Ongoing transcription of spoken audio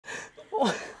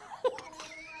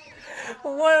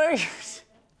What?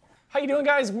 How you doing,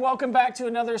 guys? Welcome back to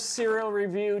another cereal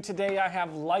review. Today I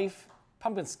have Life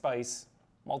Pumpkin Spice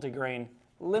Multigrain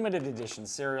Limited Edition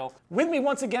cereal. With me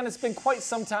once again, it's been quite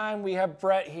some time. We have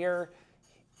Brett here.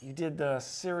 You did the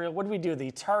cereal. What did we do?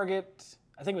 The Target,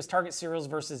 I think it was Target cereals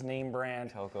versus name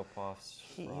brand. Cocoa Puffs.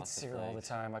 He eats cereal all the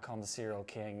time. I call him the cereal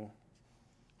king.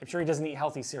 I'm sure he doesn't eat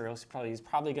healthy cereals. He's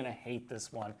probably gonna hate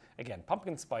this one. Again,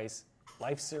 pumpkin spice,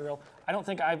 Life cereal. I don't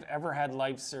think I've ever had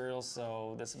Life cereal,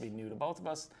 so this will be new to both of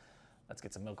us. Let's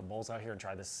get some milk and bowls out here and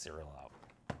try this cereal out.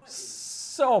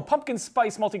 So, pumpkin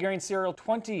spice multigrain cereal,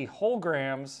 20 whole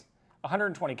grams,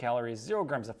 120 calories, 0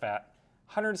 grams of fat,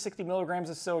 160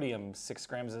 milligrams of sodium, 6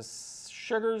 grams of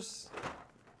sugars,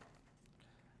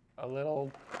 a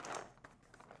little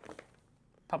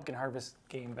pumpkin harvest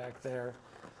game back there.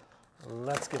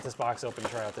 Let's get this box open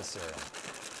and try out this cereal.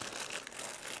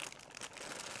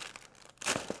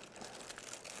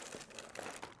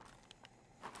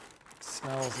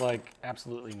 Smells like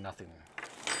absolutely nothing.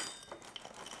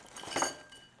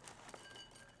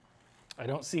 I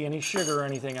don't see any sugar or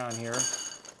anything on here.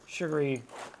 Sugary.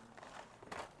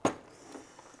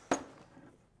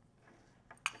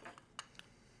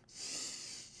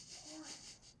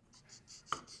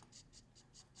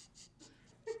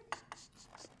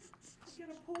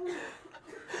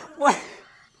 What?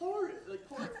 Pour it, like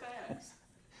pour it fast.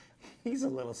 He's a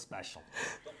little special.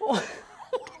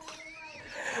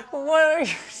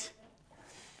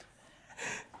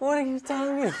 What are you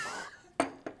talking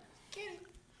about?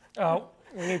 Oh,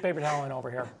 we need paper toweling over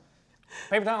here.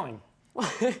 Paper toweling.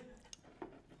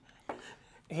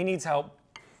 He needs help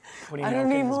putting milk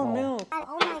in his bowl. Milk.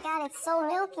 Oh my God, it's so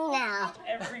milky now.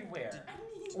 Everywhere.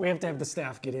 We have to have the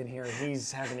staff get in here.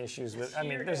 He's having issues with, I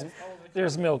mean,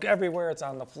 there's milk everywhere. It's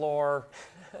on the floor.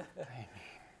 I'm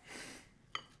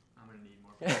gonna need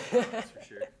more paper, that's for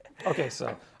sure. Okay,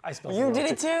 so I spilled You milk.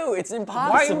 did it too. It's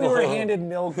impossible. Why we were handed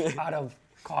milk out of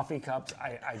coffee cups,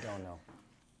 I don't know.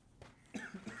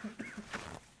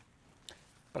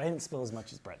 But I didn't spill as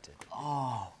much as Brett did.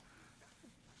 Oh,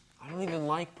 I don't even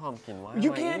like pumpkin. Why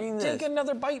You am I eating can't this? take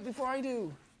another bite before I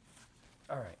do.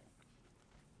 All right.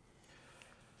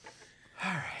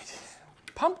 All right.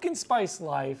 Pumpkin Spice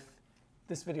Life.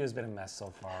 This video has been a mess so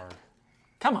far.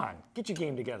 Come on, get your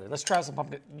game together. Let's try some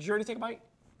pumpkin. Did you already take a bite?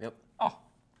 Yep. Oh.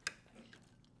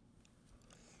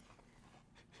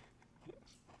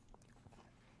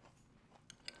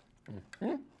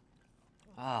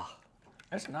 Ah,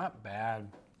 That's not bad.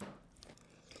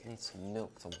 I need some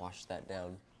milk to wash that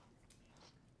down.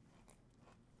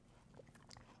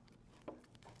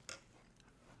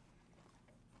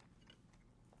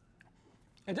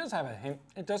 It does have a hint.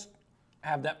 It does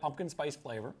have that pumpkin spice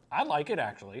flavor. I like it,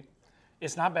 actually.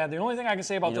 It's not bad. The only thing I can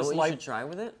say about You know this what you Life... should try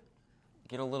with it?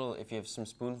 Get a little, if you have some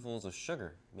spoonfuls of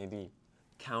sugar, maybe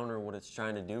counter what it's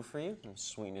trying to do for you and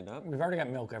sweeten it up. We've already got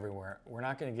milk everywhere. We're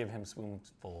not going to give him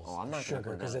spoonfuls Oh, I'm not of gonna sugar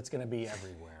put because that. it's going to be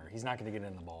everywhere. He's not going to get it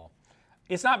in the bowl.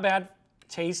 It's not bad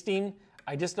tasting.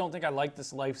 I just don't think I like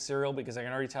this Life cereal because I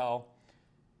can already tell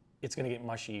it's going to get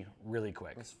mushy really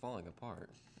quick. It's falling apart.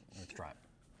 Let's try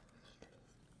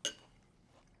it.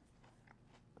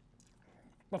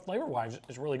 But flavor-wise,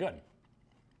 it's really good.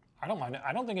 I don't mind it.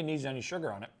 I don't think it needs any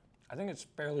sugar on it. I think it's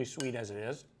fairly sweet as it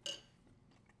is.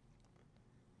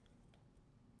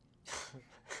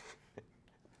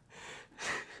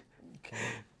 Okay.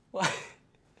 What?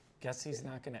 Guess he's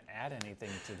not going to add anything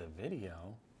to the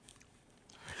video.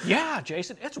 Yeah,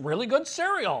 Jason, it's really good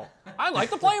cereal. I like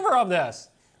the flavor of this.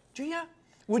 Do ya?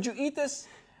 Would you eat this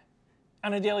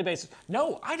on a daily basis?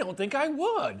 No, I don't think I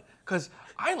would, because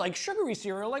I like sugary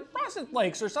cereal like Frosted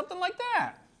Flakes or something like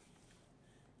that.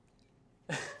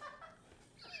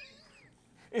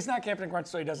 It's not Captain Crunch,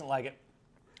 so he doesn't like it.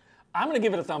 I'm going to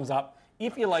give it a thumbs up.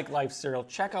 If you like Life cereal,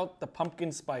 check out the Pumpkin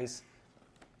Spice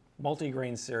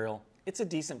Multigrain cereal. It's a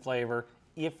decent flavor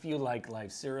if you like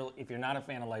Life cereal. If you're not a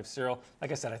fan of Life cereal,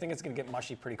 like I said, I think it's going to get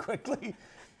mushy pretty quickly.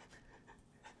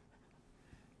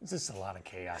 There's just a lot of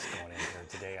chaos going in here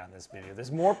today on this video.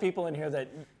 There's more people in here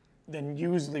than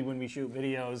usually when we shoot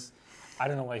videos. I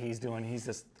don't know what he's doing. He's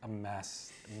just a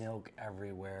mess. Milk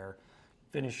everywhere.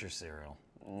 Finish your cereal.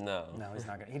 No. No, he's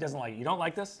not gonna. He doesn't like it. You don't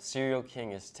like this? Cereal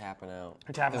King is tapping out.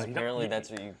 You're tapping out. Because You don't- apparently you- that's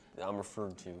what I'm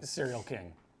referred to. The cereal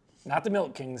king. Not the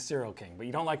milk king, the cereal king. But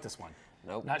you don't like this one.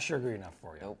 Nope. Not sugary enough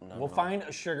for you. Nope, not We'll at all. find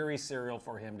a sugary cereal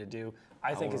for him to do.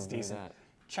 I think will it's review decent. that.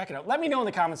 Check it out. Let me know in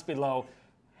the comments below.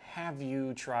 Have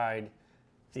you tried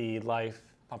the Life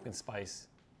Pumpkin Spice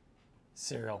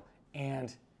cereal?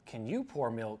 And can you pour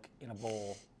milk in a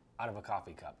bowl out of a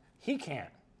coffee cup? He can't.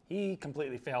 He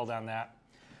completely failed on that.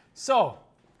 So,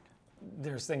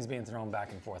 there's things being thrown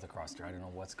back and forth across here. I don't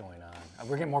know what's going on.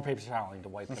 We're getting more paper toweling to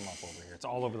wipe them up over here. It's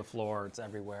all over the floor. It's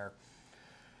everywhere.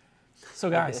 So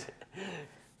guys,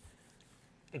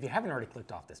 if you haven't already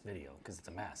clicked off this video because it's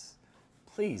a mess,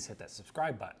 please hit that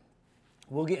subscribe button.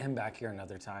 We'll get him back here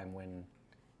another time when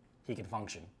he can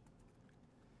function.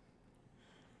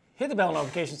 Hit the bell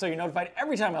notification so you're notified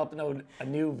every time I upload a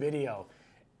new video.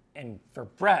 And for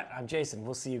Brett, I'm Jason.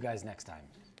 We'll see you guys next time.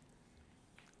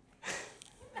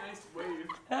 Nice wave.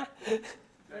 that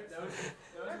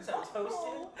was So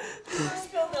toasted. You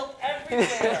spilled milk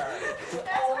everywhere.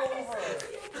 All over.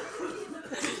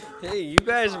 Hey, you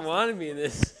guys wanted me in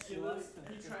this.